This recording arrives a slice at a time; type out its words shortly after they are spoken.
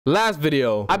Last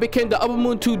video, I became the Upper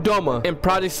Moon 2 Doma in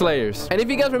Project Slayers. And if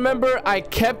you guys remember, I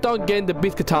kept on getting the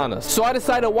beast katanas. So I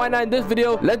decided, why not in this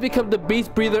video, let's become the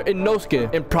beast breather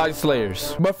Inosuke in Project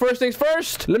Slayers. But first things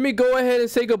first, let me go ahead and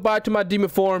say goodbye to my demon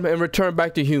form and return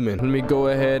back to human. Let me go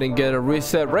ahead and get a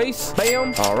reset race.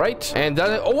 Bam. All right. And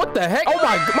oh, what the heck? Oh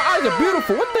my eyes are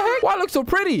beautiful. What the heck? Why I look so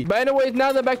pretty? But anyways,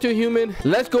 now that I'm back to a human,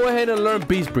 let's go ahead and learn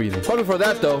beast breathing. But before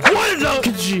that though, what is up?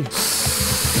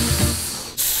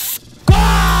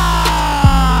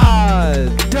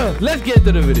 Let's get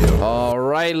into the video. All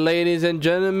right, ladies and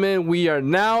gentlemen, we are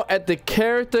now at the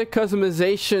character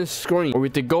customization screen where we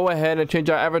have to go ahead and change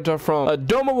our avatar from a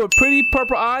Doma with pretty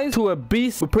purple eyes to a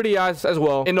beast with pretty eyes as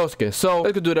well, Inosuke. So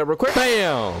let's go do that real quick.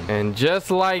 Bam! And just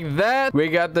like that, we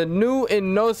got the new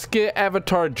Inosuke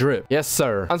avatar drip. Yes,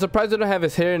 sir. I'm surprised they don't have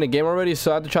his hair in the game already,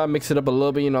 so I have to try to mix it up a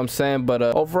little bit, you know what I'm saying? But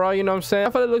overall, you know what I'm saying?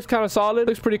 I feel it looks kind of solid.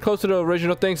 Looks pretty close to the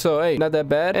original thing, so hey, not that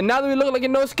bad. And now that we look like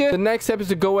Inosuke, the next step is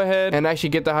to go ahead and actually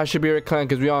get the Hashibira clan,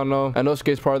 because we all know Inosuke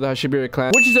is part of the Hashibira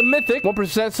clan, which is a mythic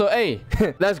 1%. So hey,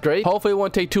 that's great. Hopefully it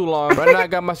won't take too long. Right now I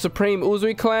got my supreme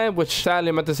Uzui clan, which sadly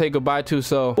I'm about to say goodbye to.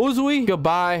 So Uzui,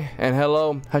 goodbye, and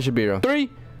hello Hashibira. 3,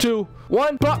 2,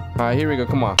 1, pop. All right, here we go.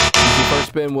 Come on. The first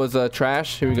spin was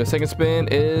trash. Here we go. Second spin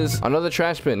is another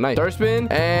trash spin. Nice. Third spin,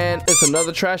 and it's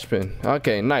another trash spin.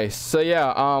 Okay, nice. So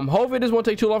yeah, hopefully this won't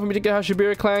take too long for me to get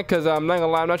Hashibira clan, because I'm not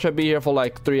gonna lie, I'm not trying to be here for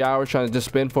like 3 hours trying to just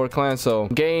spin for a clan. So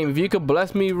game, if you could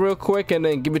bless me real quick and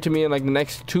then give it to me in like the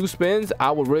next 2 spins,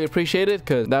 I would really appreciate it,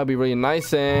 because that would be really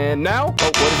nice. And now, oh,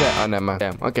 what is that? Oh, never mind.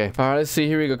 Damn. Okay. All right, let's see.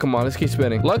 Here we go. Come on, let's keep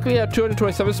spinning. Luckily I have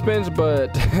 227 spins,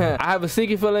 but I have a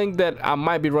sneaky feeling that I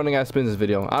might be running out of spins this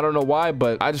video. I don't know why,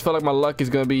 but I just feel like my luck is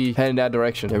gonna be heading that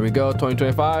direction. Here we go.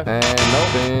 2025, and nope.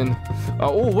 Spin.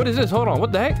 Oh, what is this? Hold on.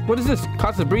 What the heck? What is this?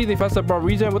 Constant breathing, faster bar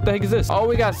regen. What the heck is this? Oh,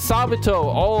 we got Sabito.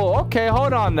 Oh, okay.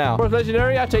 Hold on now. First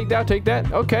legendary. I take that. I'll take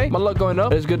that. Okay. My luck going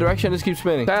up. It's good direction. Let's keep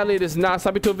spinning. Sadly, this is not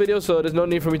a Sabito video, so there's no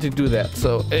need for me to do that.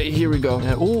 So here we go.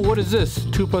 Oh, what is this?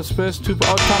 2+ spins. 2+.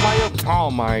 Oh, Tamayo. Oh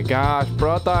my gosh,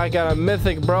 bro. I thought I got a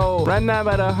mythic, bro. Right now I'm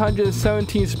at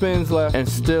 117 spins left, and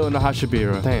still no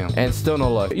Hashibira. Damn. And still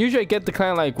no luck. Usually I get the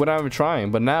clan like without even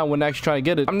trying, but now when I actually try to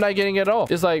get it, I'm not getting it at all.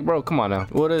 It's like, bro, come on now.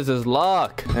 What is this?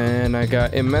 Luck. And I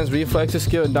got immense reflexes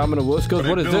skill and dominant will skills.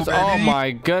 What is this? Oh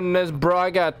my goodness, bro.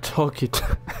 I got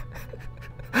Tokito.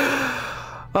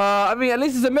 I mean, at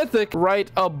least it's a mythic right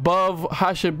above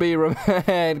Hashibira,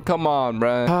 man. Come on,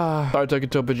 bro. Sorry,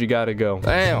 Tokito, but you gotta go.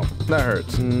 Damn, that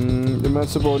hurts.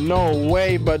 Invincible. No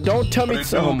way, but don't tell me.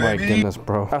 Oh my goodness,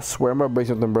 bro. I swear I'm gonna break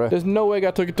something, bro. There's no way I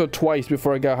got Tokito twice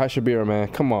before I got Hashibira, man.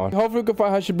 Come on. Hopefully we can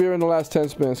find Hashibira in the last 10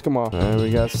 spins. Come on. And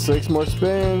we got 6 more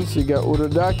spins. You got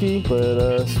Urudaki,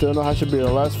 but still no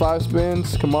Hashibira. Last 5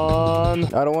 spins. Come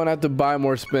on. I don't want to have to buy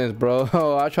more spins, bro.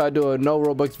 Oh, I try to do a no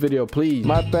Robux video, please.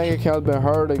 My bank account's been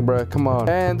hurting, bro. Come on.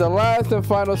 And the last and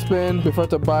final spin before I have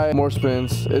to buy more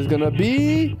spins is gonna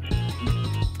be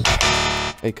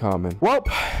a common. Well,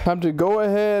 time to go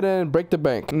ahead and break the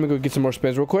bank. Let me go get some more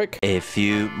spins real quick. A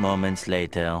few moments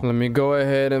later. Let me go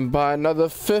ahead and buy another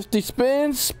 50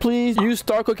 spins. Please use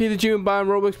Star Code KTG and buy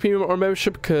Robux Premium or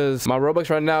membership, because my Robux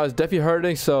right now is definitely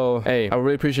hurting. So, hey, I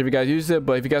really appreciate if you guys use it,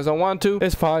 but if you guys don't want to,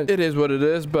 it's fine. It is what it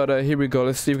is. But here we go.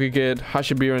 Let's see if we can get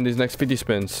Hashibira in these next 50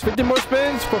 spins. 50 more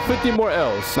spins for 50 more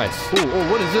L's. Nice. Ooh,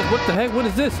 what is this? What the heck? What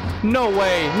is this? No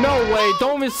way. No way.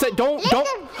 Don't even say, don't.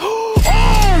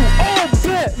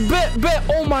 Bet.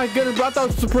 Oh my goodness, bro. I thought it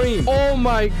was supreme. Oh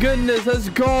my goodness, let's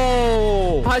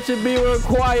go. Hashibira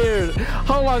acquired.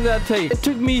 How long did that take? It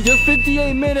took me just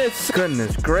 58 minutes.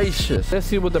 Goodness gracious. Let's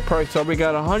see what the perks are. We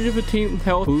got 115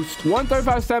 health boost,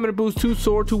 135 stamina boost, 2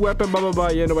 sword, 2 weapon, blah blah blah.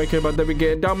 Yeah, nobody care about that. We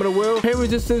get dominant will, pain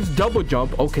resistance, double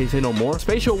jump. Okay, say no more.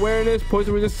 Spatial awareness,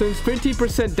 poison resistance,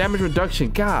 50% damage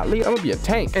reduction. Golly, I'm gonna be a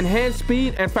tank. Enhanced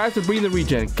speed and faster breathing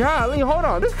regen. Golly, hold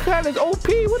on. This clan is OP.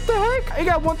 What the heck? It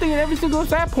got one thing in every single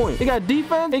stat point. It got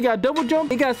defense, it got double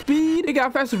jump, it got speed, it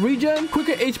got faster regen,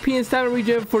 quicker HP and stamina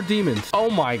regen for demons. Oh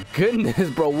my goodness,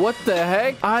 bro. What the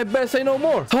heck? I bet say no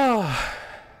more.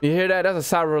 You hear that? That's a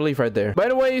sigh of relief right there. But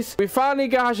anyways, we finally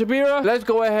got Hashibira. Let's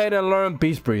go ahead and learn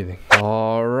beast breathing.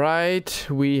 All right,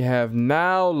 we have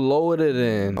now loaded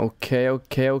in. Okay.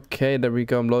 There we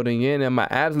go. I'm loading in, and my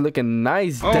abs looking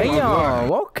nice. Oh,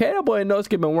 damn. Okay, that boy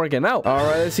Inosuke been working out. All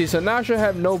right, let's see. So now I should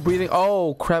have no breathing.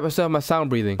 Oh crap! I still have my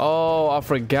sound breathing. Oh, I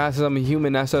forgot. Since I'm a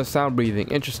human, I still have sound breathing.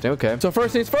 Interesting. Okay. So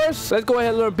first things first, let's go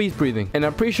ahead and learn beast breathing. And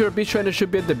I'm pretty sure beast trainer should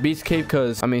be at the beast cave,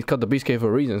 because I mean it's called the beast cave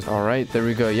for reasons. All right, there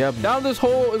we go. Yep. Down this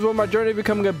hole 0 is when my journey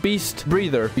becoming a beast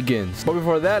breather begins. But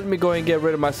before that, let me go ahead and get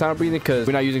rid of my sound breathing because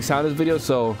we're not using sound in this video.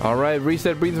 So, all right,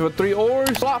 reset breathing for 3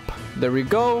 ores. Flop. There we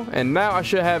go. And now I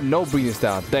should have no breathing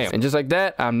style. Damn. And just like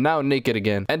that, I'm now naked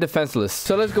again and defenseless.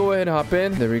 So let's go ahead and hop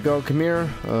in. There we go. Come here.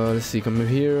 Let's see. Come in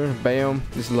here. Bam.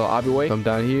 This is a little obby way. Come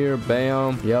down here.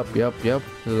 Bam. Yep.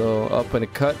 A little up in the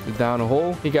cut, down a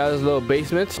hole. He got his little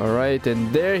basement. All right.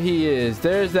 And there he is.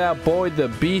 There's that boy, the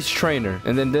beast trainer.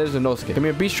 And then there's Inosuke. Come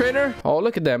here, beast trainer. Oh,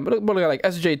 look at that. Look like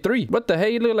SJ3. What the hell?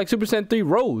 You look like Super Saiyan 3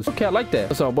 Rose. Okay, I like that.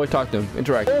 That's all, boy. Talk to him.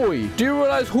 Interact. Boy, do you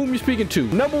realize whom you're speaking to?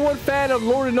 #1 fan of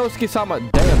Lord Inosuke-sama.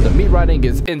 Damn, the meat riding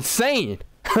is insane.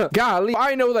 Golly,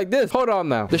 I know like this. Hold on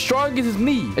now. The strongest is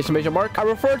me. Exclamation mark. I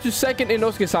refer to second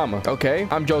Inosuke-sama. Okay,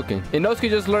 I'm joking. Inosuke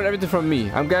just learned everything from me.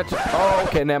 I'm glad to... Oh,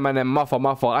 okay, nah, my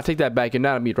fault. I take that back. You're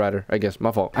not a meat rider, I guess.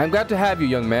 My fault. I'm glad to have you,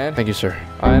 young man. Thank you, sir.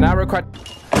 And I require...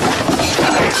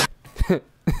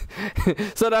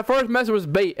 So that first message was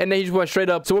bait, and then he just went straight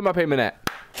up. So where my payment at?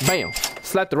 Bam.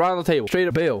 Slapped it right on the table. Straight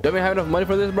up bill. Don't even have enough money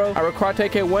for this, bro. I require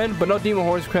 10k win, but no demon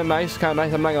horns. Kind of nice. I'm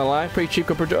not gonna lie. Pretty cheap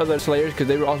compared to other slayers because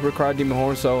they also require demon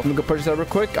horns. So I'm gonna go purchase that real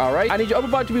quick. All right. I need your upper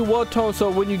body to be well toned. So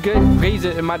when you gaze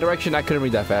it in my direction, I couldn't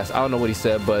read that fast. I don't know what he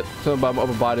said, but something about my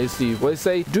upper body. Let's see what it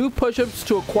say. Do push-ups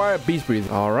to acquire beast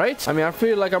breathing. All right. I mean, I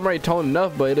feel like I'm already toned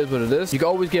enough, but it is what it is. You can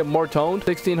always get more toned.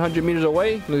 1,600 meters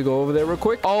away. Let's go over there real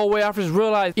quick. Oh wait, I just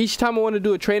realized each time I want to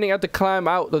do a training, I have to climb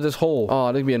out of this hole. Oh,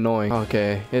 that'd be annoying.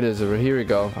 Okay, it is. Here we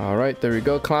go. All right. There we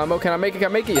go. Climb. Oh, can I make it? Can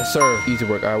I make it? Yes, sir. Easy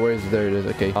work. All right, where is it? There it is.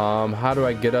 Okay. How do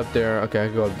I get up there? Okay, I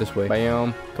can go up this way.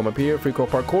 Bam. Come up here. Free core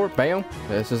parkour. Bam.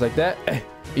 It's just like that.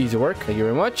 Easy work. Thank you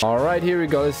very much. All right, here we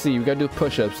go. Let's see. We gotta do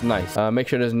push-ups. Nice. Make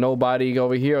sure there's nobody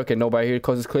over here. Okay, nobody here.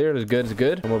 Coast is clear. That's good. It's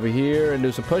good. Come over here and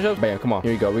do some push-ups. Bam. Come on.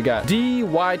 Here we go. We got D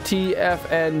Y T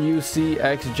F N U C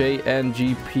X J N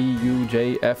G P U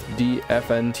J F D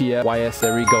F N T F Y S.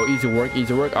 There we go. Easy work.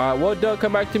 Easy work. All right. Well done.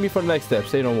 Come back to me for the next step.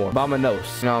 Say no more. By my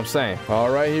nose. You know what I'm saying? All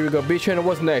right. Here we go. Beast trainer.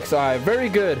 What's next? All right. Very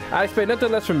good. I expect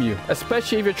nothing less from you,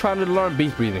 especially if you're trying to learn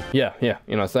beast breathing. Yeah. You know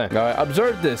what I'm saying? All right.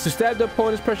 Observe this. To stab the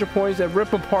opponent's pressure points and rip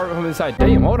apart from inside.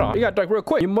 Damn, hold on. You got dark real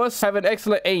quick. You must have an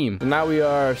excellent aim. And now we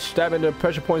are stabbing the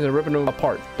pressure points and ripping them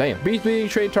apart. Damn. Beast breathing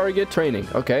train target training.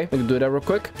 Okay. We can do that real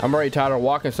quick. I'm already tired of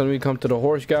walking, so we come to the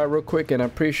horse guy real quick. And I'm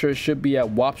pretty sure it should be at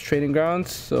WAP's training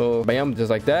grounds. So, bam, just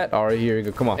like that. All right, here we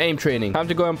go. Come on. Aim training. Time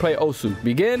to go and play Osu.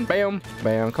 Begin. Bam.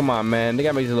 Bam. Come on, man. They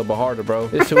gotta make this a little bit harder, bro.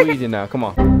 It's too easy now. Come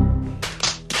on.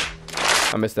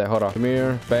 I missed that. Hold on. Come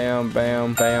here. Bam,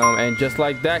 bam, bam. And just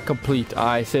like that, complete.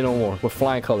 I say no more. With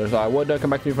flying colors. All right, well done. Come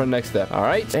back to me for the next step. All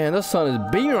right. And the sun is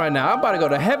beaming right now. I'm about to go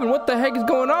to heaven. What the heck is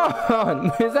going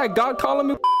on? Is that God calling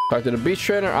me? Talk to the beast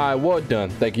trainer. All right, well done.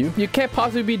 Thank you. You can't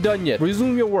possibly be done yet.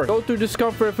 Resume your work. Go through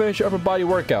discomfort and finish your upper body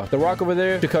workout. The rock over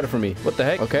there to cut it for me. What the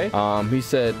heck? Okay. He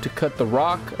said to cut the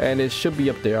rock, and it should be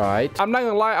up there. All right. I'm not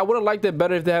gonna lie. I would have liked it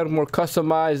better if they had more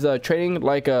customized training,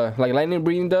 like lightning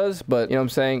breathing does. But you know what I'm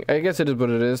saying? I guess it is what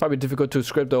it is. Probably difficult to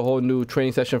script a whole new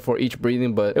training session for each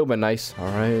breathing, but it'll be nice. All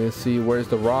right. Let's see. Where's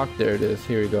the rock? There it is.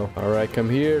 Here we go. All right. Come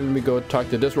here. Let me go talk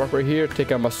to this rock right here.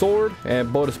 Take out my sword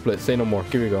and bow the split. Say no more.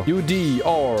 Here we go.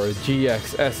 UDRGX.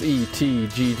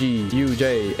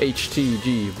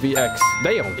 SETGGUJHTGVX.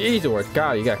 Damn, easy work.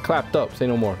 God, you got clapped up. Say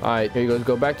no more. All right, here you go. Let's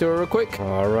go back to it real quick.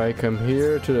 All right, come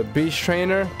here to the beast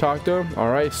trainer. Talk to him. All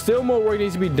right, still more work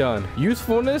needs to be done.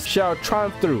 Usefulness shall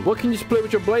triumph through. What can you split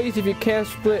with your blades if you can't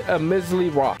split a measly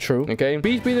rock? True. Okay.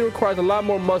 Beast breathing requires a lot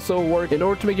more muscle work. In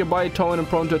order to make your body toned and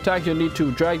prone to attack, you need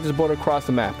to drag this board across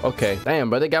the map. Okay.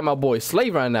 Damn, bro, they got my boy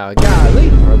Slave right now.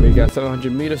 Golly. All right, we got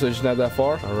 700 meters, so it's not that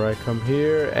far. All right, come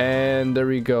here and there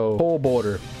we go. Pole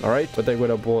border. All right. But they would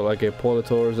have pulled like a pull it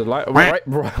towards the light. Right.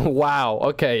 Wow.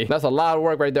 Okay. That's a lot of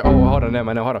work right there. Oh, hold on.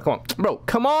 Hold on. Come on. Bro.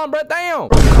 Come on, bro. Damn.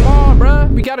 Bro, come on, bro.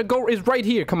 We gotta go. It's right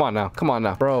here. Come on now. Come on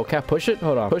now. Bro, can I push it?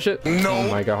 Hold on. Push it. No. Oh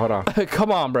my god. Hold on.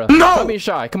 Come on, bro. No. Don't be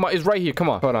shy. Come on. It's right here. Come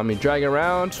on. Hold on. Me drag it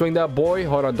around. Swing that boy.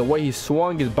 Hold on. The way he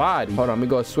swung his body. Hold on. Me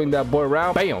go swing that boy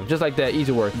around. Bam. Just like that.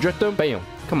 Easy work. Drift him. Bam.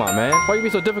 Come on, man. Why you be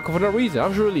so difficult for no reason? I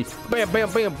was really bam,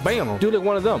 bam, bam, bam. Do like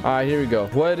one of them. All right, here we go.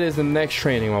 What is the next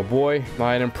training, my boy? All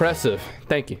right, impressive.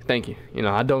 Thank you. Thank you. You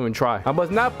know, I don't even try. I must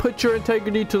not put your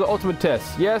integrity to the ultimate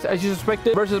test. Yes, as you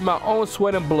suspected, versus my own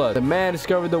sweat and blood. The man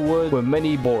discovered the wood with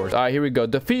many boars. All right, here we go.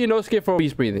 Defeat Inosuke for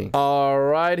beast breathing. All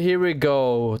right, here we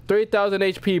go. 3,000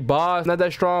 HP boss. Not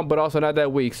that strong, but also not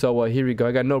that weak. So here we go.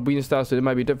 I got no breathing style, so it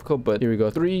might be difficult, but here we go.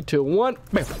 3, 2, 1.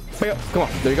 Bam. Bam. Come on.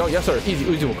 There you go. Yes, sir. Easy.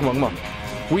 Easy. Come on. Come on.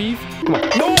 Weave. Come on.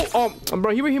 No.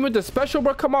 Bro, he with the special,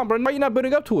 bro. Come on, bro. Why you not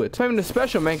building up to it? It's not even the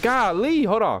special, man. Golly,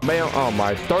 hold on. Man, oh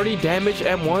my, 30 damage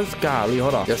M1s. Golly,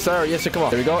 hold on. Yes, sir. Yes, sir. Come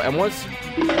on. There we go. M1s.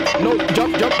 No,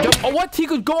 jump. Oh, what? He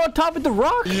could go on top of the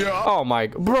rock? Yeah. Oh my,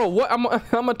 bro, what? I'm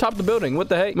on top of the building. What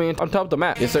the heck? I mean, on top of the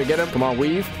map. Yes, sir. Get him. Come on,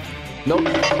 weave. Nope.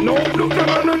 No.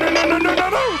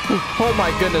 Oh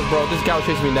my goodness, bro. This guy was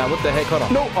chasing me now. What the heck? Hold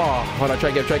on. No. Oh, hold on.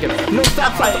 Try to get him. No,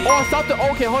 stop. Oh, stop it.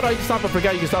 Okay, hold on. You can stop it.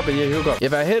 Forgot you can stop it. Yeah, here we go.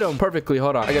 If I hit him perfectly,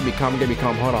 hold on. I gotta be calm.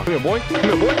 Hold on. Come here, boy. Come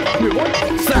here, boy.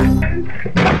 Stop.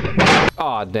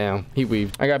 Oh, damn. He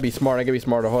weaved. I gotta be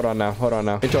smarter. Hold on now.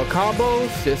 Into a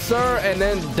combos. Yes, sir. And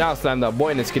then down slam that boy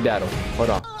in the skedaddle. Hold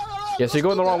on. Yes, you're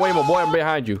going the wrong way, my boy. I'm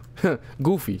behind you.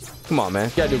 Goofy. Come on, man.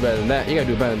 You gotta do better than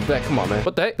that. Come on, man.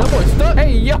 What the heck? That boy's stuck.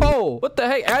 Hey, yo. What the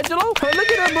heck? Angelo? Look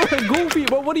at him, bro. Goofy,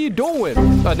 bro. What are you doing?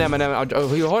 Oh, damn it. Oh,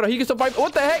 hold on. He can survive.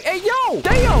 What the heck? Hey, yo.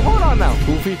 Damn. Hold on now.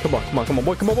 Goofy. Come on,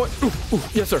 boy. Ooh.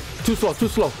 Yes, sir. Too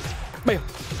slow. Bam.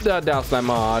 Down slam.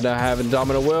 I don't have a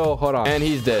dominant will. Hold on. And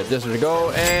he's dead. Just to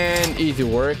go. And easy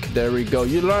work. There we go.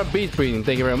 You learn beast breathing.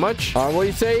 Thank you very much. What do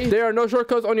you say? There are no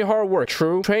shortcuts on your hard work.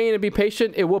 True. Train and be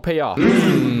patient. It will pay off.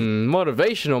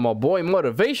 Motivational, my boy.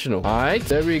 Motivational. All right.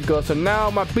 There we go. So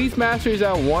now my beast mastery is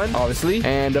at 1, obviously.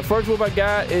 And the first move I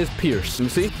got is Pierce. Let me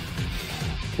see.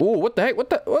 Ooh, what the heck?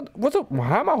 What's up?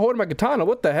 How am I holding my katana?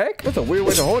 What the heck? That's a weird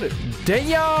way to hold it.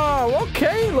 Damn.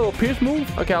 Okay, little Pierce move.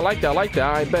 Okay, I like that.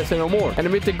 I bet say no more. And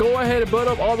I'm going to go ahead and build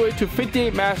up all the way to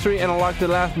 58 mastery and unlock the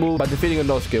last move by defeating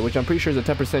Inosuke, which I'm pretty sure is a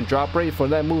 10% drop rate for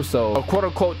that move. So, a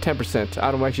quote-unquote 10%.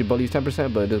 I don't actually believe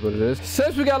 10%, but it is what it is.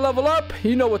 Since we got level up,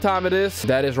 you know what time it is.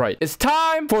 That is right. It's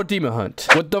time for Demon Hunt.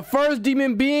 With the first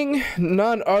demon being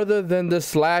none other than the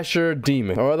Slasher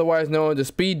Demon, or otherwise known as the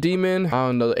Speed Demon. I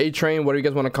don't know, the A-Train, whatever you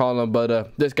guys want to call him,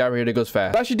 but this guy right here that goes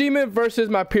fast. Slasher Demon versus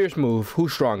my Pierce move.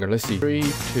 Who's stronger? Let's see. 3,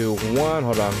 2, 1.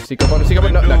 Hold on. Seek up on it.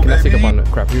 No, can I seek up on it?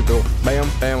 Crap, here we go. Bam.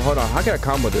 Hold on. How can I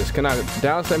combo this? Can I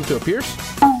down slam to a Pierce?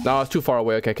 No, it's too far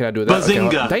away. Okay, can I do that?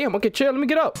 Okay, damn. Okay, chill. Let me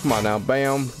get up. Come on now.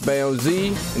 Bam. Z.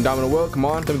 And dominant will. Come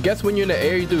on. So guess when you're in the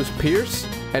air, you do is Pierce.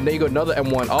 And then you go another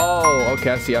M1. Oh,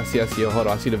 okay. I see. Hold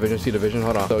on. I see the vision.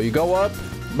 Hold on. So you go up.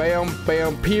 Bam.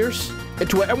 Pierce.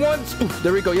 Into it. M1. Oof,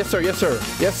 there we go. Yes, sir.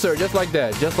 Just like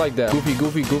that.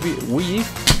 Goofy.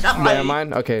 Weave. Never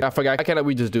mind. Okay, I forgot. I cannot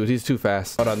weave this dude. He's too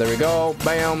fast. Hold on. There we go.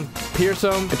 Bam. Pierce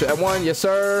him. Into M1. Yes,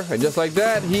 sir. And just like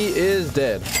that, he is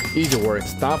dead. Easy work.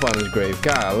 Stomp on his grave.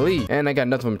 Golly. And I got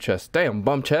nothing from chest. Damn,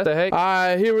 bum chest. The heck?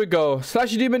 Alright, here we go.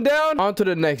 Slash your demon down. On to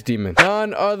the next demon.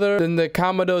 None other than the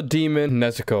Komodo demon,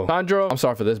 Nezuko. Sandro, I'm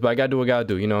sorry for this, but I gotta do what I gotta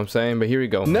do. You know what I'm saying? But here we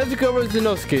go. Nezuko versus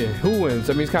Inosuke. Who wins?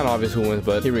 I mean, it's kind of obvious who wins,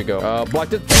 but here we go. Block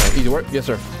this. Easy work. Yes,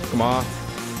 sir. Come on.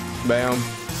 Bam.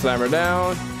 Slam her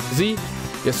down. Z.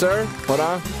 Yes, sir. Hold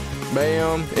on.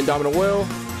 Bam. Indomitable will.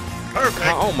 Perfect.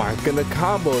 Oh my goodness, the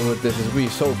combo with this is really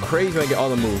so crazy when I get all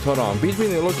the moves. Hold on. Beast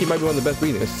breathing low-key might be one of the best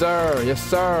breathing. Yes,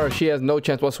 sir. She has no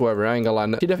chance whatsoever. I ain't gonna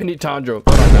lie. She definitely needs Tandro.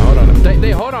 Hold on now.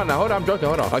 Hold on now. I'm joking.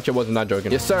 Hold on. Actually, I wasn't not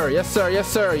joking. Yes, sir. Yes, sir.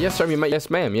 I mean, yes,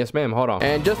 ma'am. Hold on.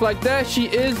 And just like that, she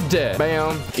is dead.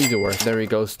 Bam. Easy work. There we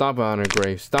go. Stomp on her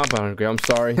grave. I'm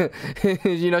sorry.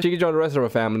 You know, she can join the rest of her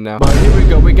family now. But here we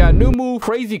go. We got new move,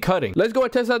 crazy cutting. Let's go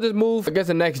and test out this move against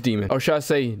the next demon. Or should I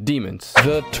say demons?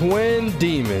 The twin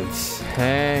demons.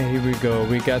 And here we go.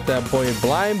 We got that boy,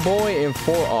 Blind Boy in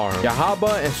forearm.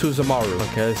 Yahaba and Suzumaru.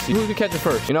 Okay, let's see who's gonna catch it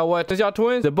first. You know what? Since y'all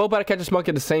twins, they're both about to catch a smoke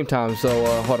at the same time. So,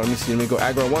 hold on. Let me see. Let me go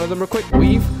aggro one of them real quick.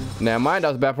 Weave. Never mind. That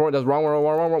was bad for it. That's wrong.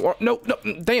 No.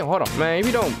 Damn. Hold on, man. If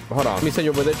you don't, hold on. Let me send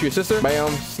you over there to your sister.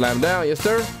 Bam. Slam down. Yes,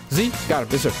 sir. Z. Got him.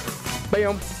 Yes, sir.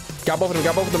 Bam. Got both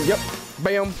of them. Yep.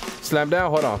 Bam. Slam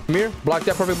down. Hold on. Come here. Block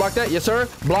that. Perfect. Block that. Yes, sir.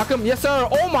 Block him. Yes, sir.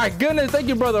 Oh, my goodness. Thank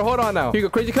you, brother. Hold on now. Here you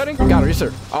go. Crazy cutting. Got her. Yes,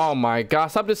 sir. Oh, my God.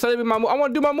 Stop just setting my move. I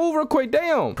want to do my move real quick.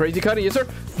 Damn. Crazy cutting. Yes, sir.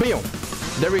 Bam.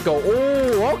 There we go.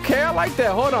 Oh, okay. I like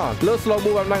that. Hold on. A little slow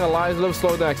move. I'm not gonna lie. It's a little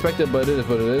slower than I expected, but it is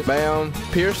what it is. Bam.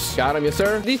 Pierce. Got him. Yes,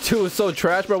 sir. These two is so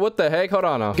trash, bro. What the heck? Hold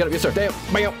on now. Get him. Yes, sir. Damn.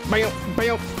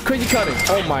 Bam. Crazy cutting.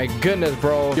 Oh, my goodness,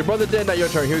 bro. Your brother dead. Now your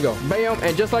turn. Here we go. Bam.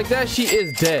 And just like that, she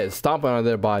is dead. Stomping on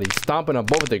their bodies. Stomping on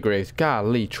both of their graves.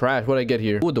 Golly, trash. What did I get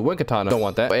here? Ooh, the wind katana. Don't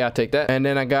want that. But yeah, I take that. And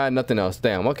then I got nothing else.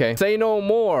 Damn. Okay. Say no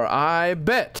more. I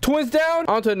bet. Twins down.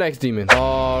 On to the next demon.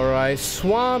 All right.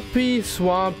 Swampy.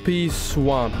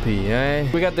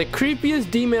 We got the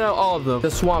creepiest demon of all of them, the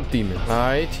swamp demon. All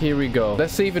right, here we go.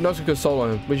 Let's see if Inosuke could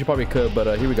solo him, which you probably could,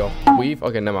 but here we go. Weave.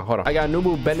 Okay, never mind. Hold on. I got a new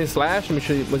move, bending slash. Let me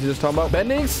show you what he's just talking about.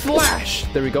 Bending slash.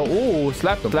 There we go. Ooh,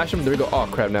 slapped him. Slash him. There we go. Oh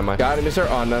crap, never mind. Got him, yes sir.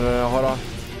 Oh no. Hold on.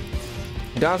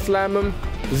 Down slam him.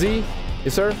 Z.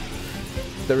 Yes sir.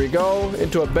 There we go.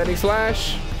 Into a bending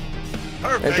slash.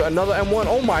 Perfect. Into another M1.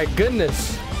 Oh my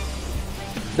goodness.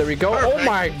 There we go. Oh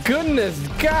my goodness.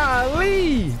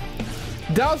 Golly.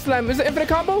 Down slam. Is it infinite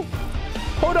combo?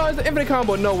 Hold on. Is it infinite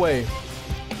combo? No way.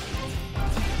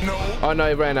 No. Oh no,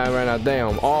 he ran out.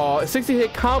 Damn. Oh, 60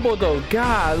 hit combo though.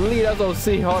 Golly, that's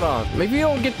OC. Hold on. Maybe you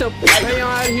don't get the pay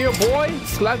out of here, boy.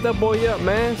 Slap that boy up,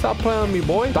 man. Stop playing with me,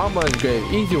 boy. Dama is great.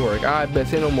 Easy work. I bet.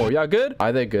 Say no more. Y'all good? All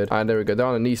right, they're good. All right, there we go. They're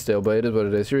on the knee still, but it is what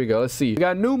it is. Here we go. Let's see. We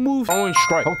got new moves on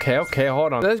strike. Okay.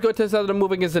 Hold on. Let's go test out the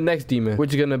move against the next demon,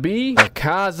 which is gonna be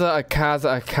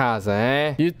Akaza,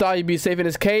 eh? You thought you'd be safe in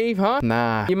this cave, huh?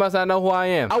 Nah. You must not know who I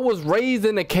am. I was raised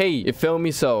in a cave. You feel me?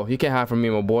 So you can't hide from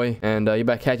me, my boy. And you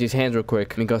better catch his hands real quick.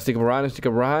 Let me go stick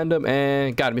around him,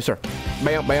 and got me, sir.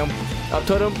 Bam. Up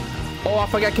to him. Oh, I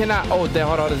forgot, cannot. Oh, damn,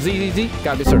 hold on. Z.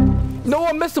 Got me, sir. No,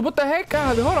 I missed him. What the heck?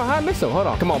 God, hold on. How I missed him? Hold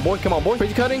on. Come on, boy.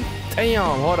 Crazy cutting.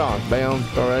 Damn, hold on. Bam.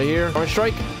 Throw right here. Orange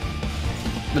strike.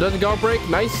 It doesn't guard break.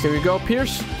 Nice. Here we go.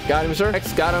 Pierce. Got him, sir.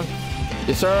 X. Got him.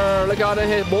 Yes, sir. Look out in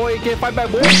his boy. Can't fight back,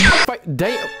 boy. Fight.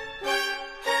 Damn.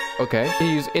 Okay.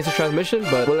 He used instant transmission,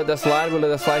 but we'll let that slide.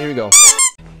 Here we go.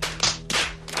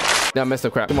 Now I messed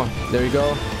up crap. Come on. There we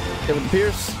go. Hit with the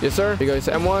Pierce. Yes, sir. Here you go. It's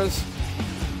M1s.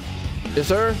 Yes,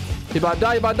 sir. He about to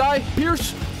die.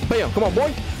 Pierce. Bam. Come on,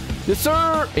 boy. Yes,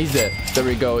 sir. He's dead. There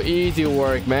we go. Easy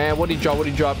work, man. What did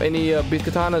he drop? Any beast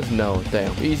katanas? No.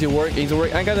 Damn. Easy work.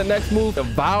 I got the next move.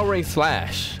 Devouring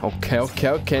slash.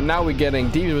 Okay. Now we're getting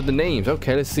deep with the names.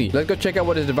 Okay, let's see. Let's go check out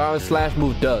what his devouring slash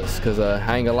move does. Because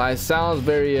I ain't gonna lie, it sounds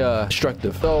very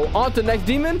destructive. So on to the next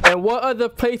demon. And what other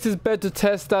place is better to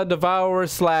test out Devourer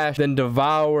slash than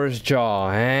Devourer's Jaw,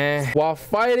 eh? While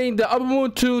fighting the Upper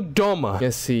Moon 2 Doma.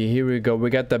 Let's see. Here we go. We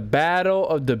got the battle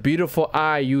of the beautiful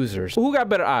eye users. Who got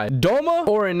better eyes? Doma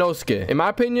or Inosuke? In my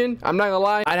opinion, I'm not gonna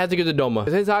lie, I'd have to give the Doma.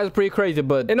 His eyes are pretty crazy,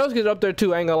 but Inosuke's up there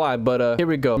too, I ain't gonna lie. But here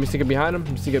we go. Let me stick it behind him.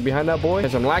 Behind that boy.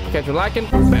 Catch him lacking.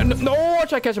 No,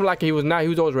 try to catch him lacking. He was not. He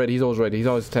was always ready. He's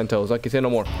always 10 toes. I can say no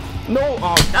more. No.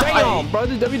 Oh, damn, bro.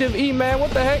 This WWE, man.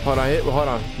 What the heck? Hold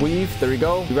on. Weave. There we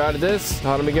go. We routed this.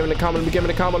 Hold on. Let me give him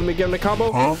the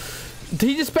combo. Huh?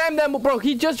 He just spammed that move, bro.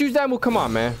 He just used that move. Come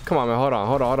on, man. Hold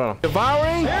on.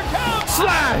 Devouring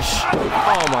slash.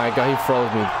 Oh my god, he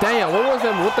froze me. Damn, what was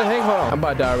that move? What the heck? Hold on. I'm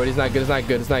about to die already. It's not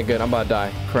good. I'm about to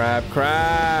die.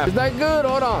 Crap. It's not good.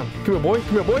 Hold on. Come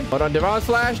here, boy. Hold on. Devouring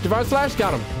slash.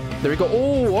 Got him. There we go.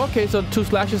 Oh, okay. So 2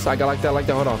 slashes. I got like that.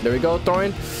 Hold on. There we go.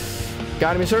 Throwing.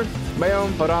 Got him, sir.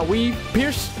 Bam. Hold on. Weave.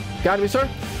 Pierce. Got him, sir.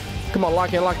 Come on.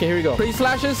 Lock in. Here we go. 3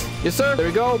 slashes. Yes, sir. There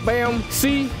we go. Bam.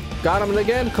 C. Got him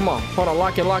again. Come on. Hold on.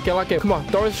 Lock in. Come on.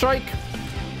 Throw a strike.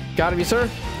 Got him, sir.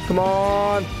 Come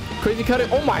on. Crazy cutting.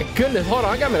 Oh my goodness. Hold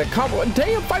on. I got him in a combo.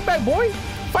 Damn. Fight back, boy.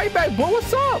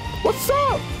 What's up?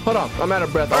 Hold on. I'm out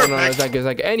of breath. Oh no. It's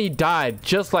like, and he died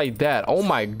just like that. Oh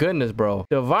my goodness, bro.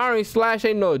 Devouring slash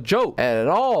ain't no joke at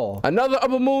all. Another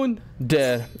Upper Moon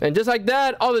dead. And just like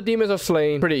that, all the demons are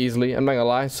slain pretty easily. I'm not gonna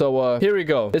lie. So here we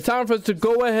go. It's time for us to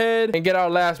go ahead and get our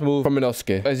last move from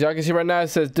Inosuke. As y'all can see right now, it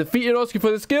says defeat Inosuke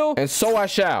for the skill, and so I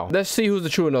shall. Let's see who's the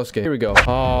true Inosuke. Here we go.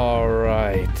 All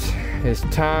right. It's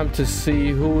time to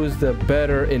see who is the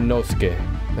better Inosuke.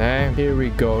 And here we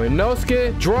go.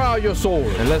 Inosuke, draw out your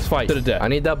sword and let's fight to the death. I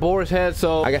need that boar's head,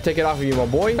 so I gotta take it off of you, my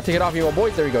boy. There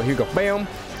we go. Here we go. Bam.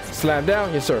 Slam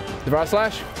down. Yes, sir. Devour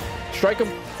slash. Strike him.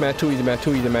 Man, too easy,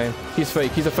 man. He's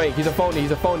fake. He's a phony.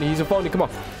 Come on.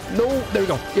 No. There we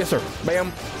go. Yes, sir.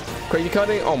 Bam. Crazy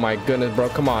cutting. Oh my goodness, bro.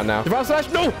 Come on now. Devour slash.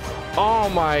 No. Oh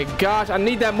my gosh. I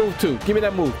need that move too. Give me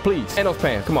that move, please. Enos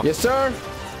pan. Come on. Yes, sir.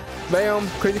 Bam.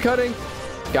 Crazy cutting.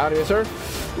 Got him, yes, sir.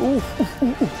 Ooh.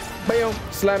 Bam.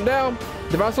 Slam down.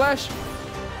 Devour slash.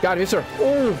 Got him, yes, sir.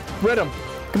 Ooh. Read him.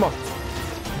 Come on.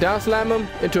 Down slam him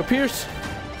into a pierce.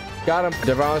 Got him.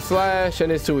 Devour slash.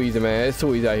 And it's too easy, man. It's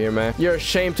too easy out here, man. You're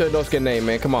ashamed to Inosuke name,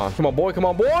 man. Come on, boy.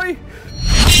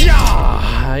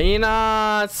 Yeah.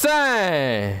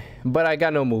 Inosuke. But I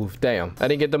got no move. Damn. I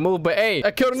didn't get the move. But hey, I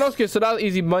killed Inosuke, so that was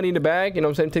easy money in the bag. You know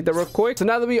what I'm saying? Take that real quick. So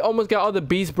now that we almost got all the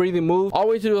beast breathing moves, all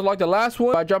we need to do is lock the last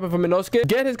one by dropping from Inosuke.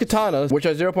 Get his katanas, which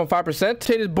are 0.5%.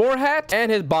 Obtain his boar hat and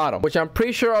his bottom, which I'm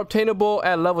pretty sure are obtainable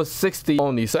at level 60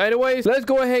 only. So anyways, let's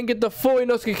go ahead and get the full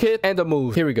Inosuke kit and the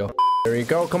move. Here we go. There we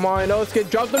go. Come on, Inosuke.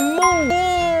 Drop the move.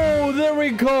 Oh, there we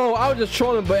go. I was just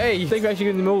trolling, but hey, think I should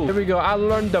get the move. Here we go. I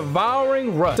learned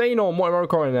devouring rust. Say no more. I'm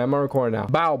recording now.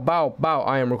 Bow.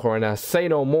 I am recording now. Say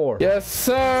no more. Yes,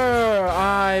 sir.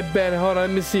 I bet. Hold on.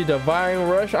 Let me see. Devouring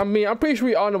rush. I mean, I'm pretty sure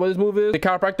we all know what this move is. The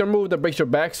chiropractor move that breaks your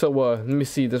back. So let me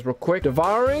see this real quick.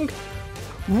 Devouring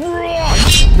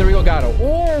rush. There we go. Got him.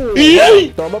 Oh.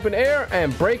 Throw him up in the air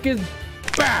and break his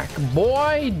back,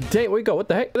 boy. Dang, where you go? What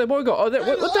the heck? Where boy go? Oh, there.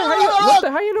 What the hell? What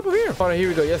the hell? You end up over here? Hold on, here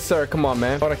we go. Yes, sir. Come on,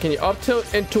 man. Hold on. Can you up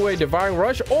tilt into a devouring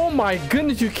rush? Oh my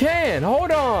goodness, you can.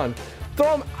 Hold on.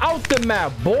 Throw him out the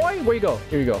map, boy. Where you go?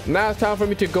 Here you go. Now it's time for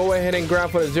me to go ahead and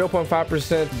grab for the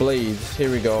 0.5% blades. Here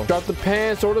we go. Drop the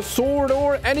pants or the sword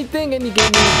or anything, and he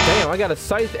gave me. Damn, I got a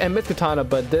scythe and mid katana,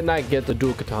 but did not get the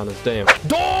dual katanas. Damn.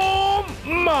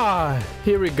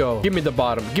 Here we go. Give me the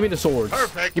bottom. Give me the swords.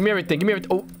 Perfect. Give me everything. Give me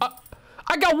everything. Oh,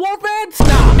 I got war fence?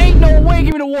 Nah, ain't no way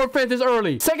give me the war fence this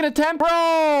early. Second attempt,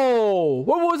 bro.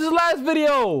 What was this last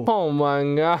video? Oh my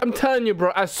god. I'm telling you,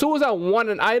 bro. As soon as I want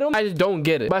an item, I just don't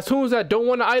get it. But as soon as I don't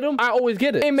want an item, I always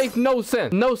get it. It makes no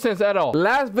sense. No sense at all.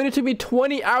 Last video took me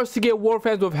 20 hours to get war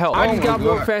fence with help. I just got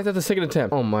war fence at the second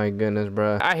attempt. Oh my goodness,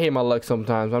 bro. I hate my luck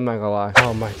sometimes. I'm not gonna lie.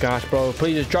 Oh my gosh, bro.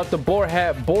 Please just drop the boar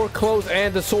hat, boar clothes,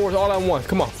 and the swords all at once.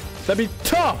 Come on. That'd be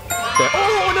tough.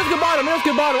 Oh, let's get bottom. Let's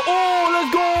get bottom. Oh,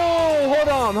 let's go.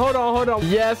 Hold on.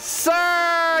 Yes,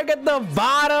 sir. Get the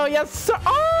bottom. Yes, sir.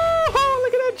 Oh,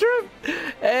 look at that drip.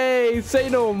 Hey, say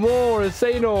no more.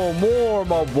 Say no more,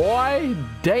 my boy.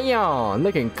 Damn,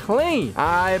 looking clean.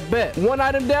 I bet. One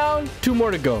item down, 2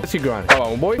 more to go. Let's keep grinding. Come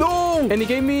on, boy. No. And he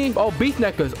gave me, beef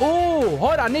necklace. Oh,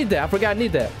 hold on. I need that. I forgot I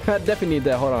need that. I definitely need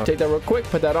that. Hold on. Take that real quick.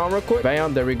 Put that on real quick.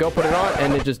 Bam. There we go. Put it on.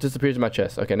 And it just disappears in my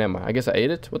chest. Okay, never mind. I guess I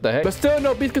ate it. What the heck? But still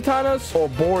no beef katanas or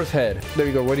boar's head. There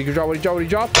you go. What did you drop? What did you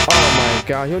drop? Oh my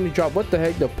god. He only dropped, what the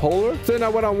heck? The polar? Still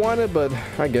not what I wanted, but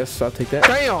I guess I'll take that.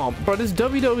 Damn. Bro, this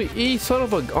WWE son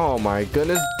of a, oh my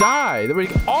goodness. Die. There we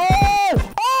go. Oh,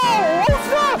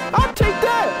 what's up? I'll take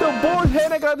that. The boar's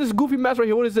head. I got this goofy mask right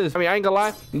here. What is this? I mean, I ain't gonna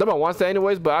lie. Nobody wants that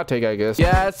anyways, but I'll take it, I guess.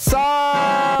 Yes,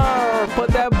 sir. Put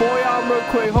that boy on real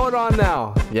quick. Hold on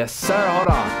now. Yes, sir. Hold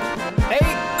on.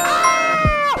 Hey.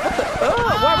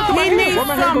 He needs some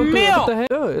milk. What the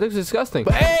heck? Oh, it looks disgusting.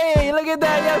 But hey, look at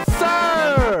that. Yes,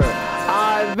 sir.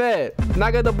 I bet. Now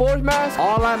I got the boar's mask.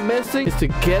 All I'm missing is to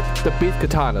get the beast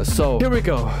katana. So here we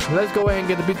go. Let's go ahead and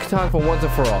get the beast katana for once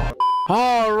and for all.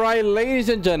 All right, ladies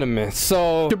and gentlemen,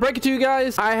 so to break it to you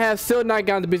guys, I have still not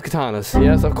gotten the beast katanas.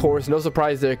 Yes, of course, no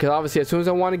surprise there, because obviously as soon as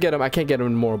I want to get them, I can't get them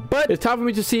anymore. But it's time for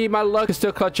me to see my luck to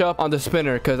still clutch up on the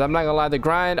spinner, because I'm not gonna lie, the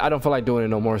grind, I don't feel like doing it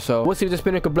no more. So we'll see if the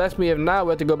spinner could bless me. If not,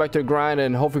 we have to go back to the grind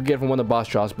and hopefully get it from one of the boss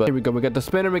drops. But here we go. We got the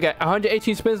spinner. We got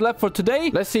 118 spins left for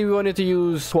today. Let's see if we want it to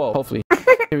use 12, hopefully.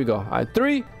 Here we go. All right,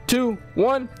 3, 2,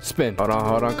 1, spin. Hold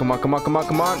on. Come on.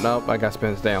 Nope, I got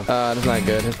spins down. That's not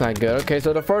good. That's not good. Okay,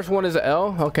 so the first one is an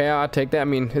L. Okay, I'll take that. I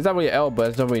mean, it's not really an L, but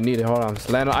it's not really needed. Hold on.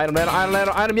 Land on item.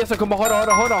 Yes, sir. Come on. Hold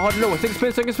on. No,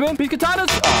 second spin. Beast katanas.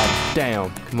 Oh, damn.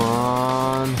 Come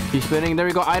on. Keep spinning. There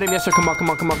we go. Item. Yes, sir. Come on. Beast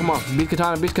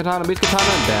katana.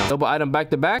 Damn. Double item back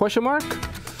to back. Question mark.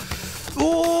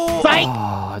 Ooh. Psych.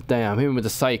 Oh, damn. Hit me with the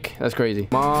psych. That's crazy.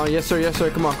 Come on. Yes, sir.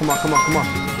 Come on. Come on. Item. Come on. Oh,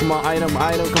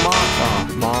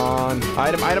 come on.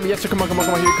 Item. Yes, sir. Come on. Here.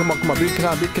 Come on. Beast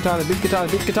katana. Damn.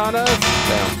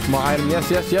 Come on. Item. Yes.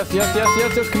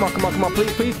 Come on.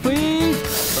 Please.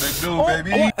 What it do,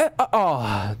 baby?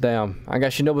 Oh, damn. I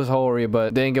got Shinobu's Hori,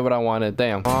 but they didn't get what I wanted.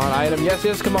 Damn. Come on. Item.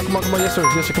 Yes. Come on. Yes, sir.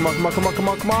 Come on.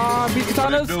 Beast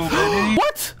katanas.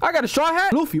 What? I got a straw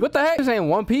hat? Luffy, what the heck? This ain't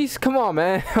One Piece? Come on,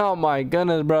 man. Oh my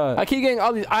goodness, bro. I keep getting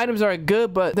all these items that are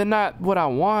good, but they're not what I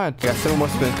want. I got 7 more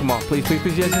spins. Come on, please.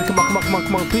 Yes, come on, please.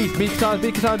 Beast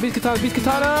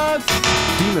katanas.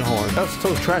 Demon horn. That's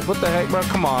so trash. What the heck, bro?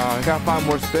 Come on. I got 5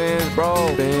 more spins, bro.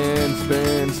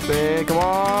 Spin. Come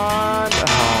on.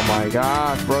 Oh my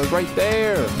gosh, bro. It's right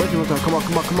there.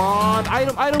 Come on.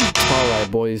 Item. All right,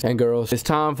 boys and girls. It's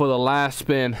time for the last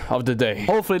spin of the day.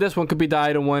 Hopefully this one could be the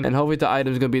item one, and hopefully the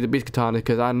item is gonna be the beast katana,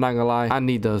 because I'm not gonna lie, I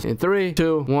need those. In 3,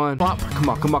 2, 1. Pop. Come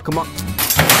on.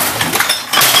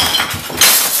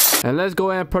 And let's go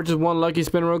ahead and purchase one lucky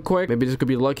spin real quick. Maybe this could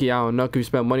be lucky. I don't know. Could we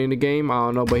spend money in the game? I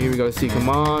don't know. But here we go. Let's see. Come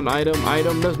on. Item.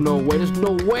 There's no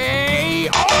way.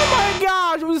 Oh my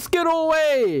gosh. It was a skittle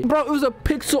away. Bro, it was a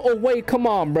pixel away. Come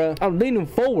on, bro. I'm leaning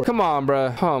forward. Come on,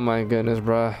 bro. Oh my goodness,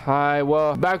 bro. All right.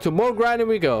 Well, back to more grinding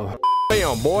we go.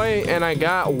 Bam, boy. And I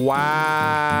got,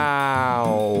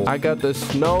 wow. I got the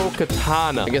snow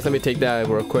katana. I guess let me take that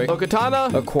real quick. Snow katana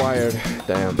acquired.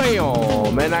 Damn.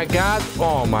 Bam. And I got,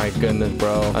 oh my goodness,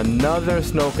 bro. Another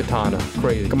snow katana.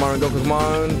 Crazy. Come on, Goku. Come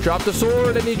on. Drop the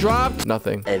sword. And he dropped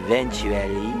nothing.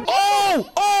 Eventually. Oh,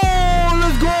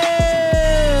 let's go.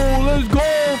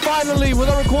 Finally. Was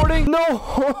I recording? No.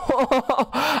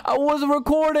 I wasn't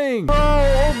recording. Bro,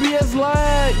 OBS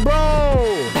lag. Bro.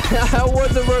 I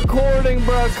wasn't recording,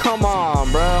 bro. Come on,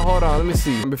 bro. Hold on. Let me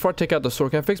see. Before I take out the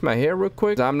sword, can I fix my hair real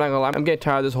quick? I'm not gonna lie. I'm getting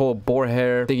tired of this whole boar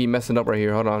hair thingy messing up right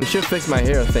here. Hold on. It should fix my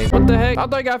hair, I think. What the heck? I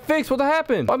thought I got fixed. What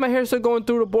happened? Why my hair still going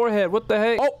through the boar head? What the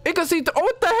heck? Oh, it can see through. Oh,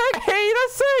 what the heck? Hey,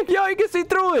 that's sick. Yo, you can see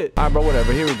through it. All right, bro.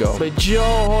 Whatever. Here we go. But yo,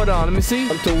 hold on. Let me see.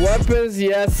 Up to weapons.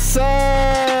 Yes,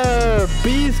 sir.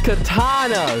 Beast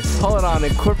katana. does. Hold on,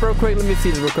 equip real quick. Let me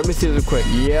see this real quick.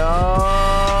 Yo.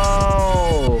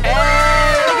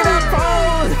 Hey, look at that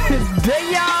pose.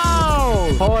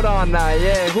 Damn. Hold on now.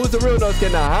 Yeah, who's the real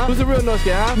Inosuke now, huh? Who's the real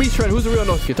Inosuke, huh? Me, Trent, who's the real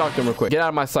Inosuke? Talk to him real quick. Get out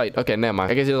of my sight. Okay, never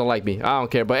mind. I guess he doesn't like me. I don't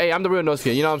care. But hey, I'm the real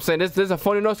Inosuke. You know what I'm saying? This is a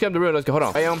funny Inosuke. I'm the real Inosuke. Hold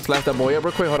on. Hey, slash that boy up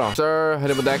real quick. Hold on. Sir,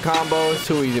 hit him with that combo. It's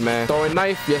too easy, man. Throwing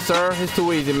knife. Yes, sir. It's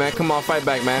too easy, man. Come on, fight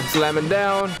back, man. Slamming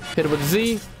down. Hit it with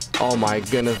Z. Oh my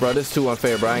goodness, bro. This is too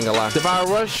unfair, bro. I ain't gonna lie. Devour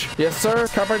Rush. Yes, sir.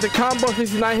 Chiropractic combo.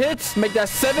 69 hits. Make that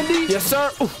 70. Yes, sir.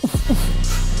 Oof, oof,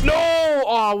 oof. No!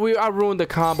 Oh, I ruined the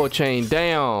combo chain.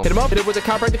 Damn. Hit him up. Hit it with the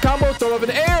chiropractic combo. Throw him up in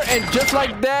the air. And just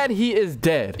like that, he is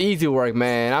dead. Easy work,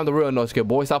 man. I'm the real Inosuke,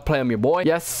 boy. Stop playing me, boy.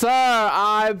 Yes, sir.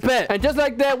 I bet. And just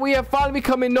like that, we have finally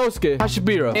become Inosuke,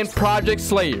 Hashibira, and Project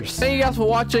Slayers. Thank you guys for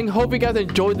watching. Hope you guys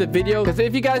enjoyed the video. Because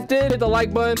if you guys did, hit the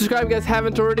like button. Subscribe if you guys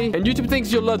haven't already. And YouTube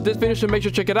thinks you'll love this video, so make sure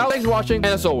to check it out. Thanks for watching. And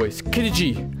as always, Kitty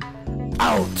G,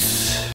 out.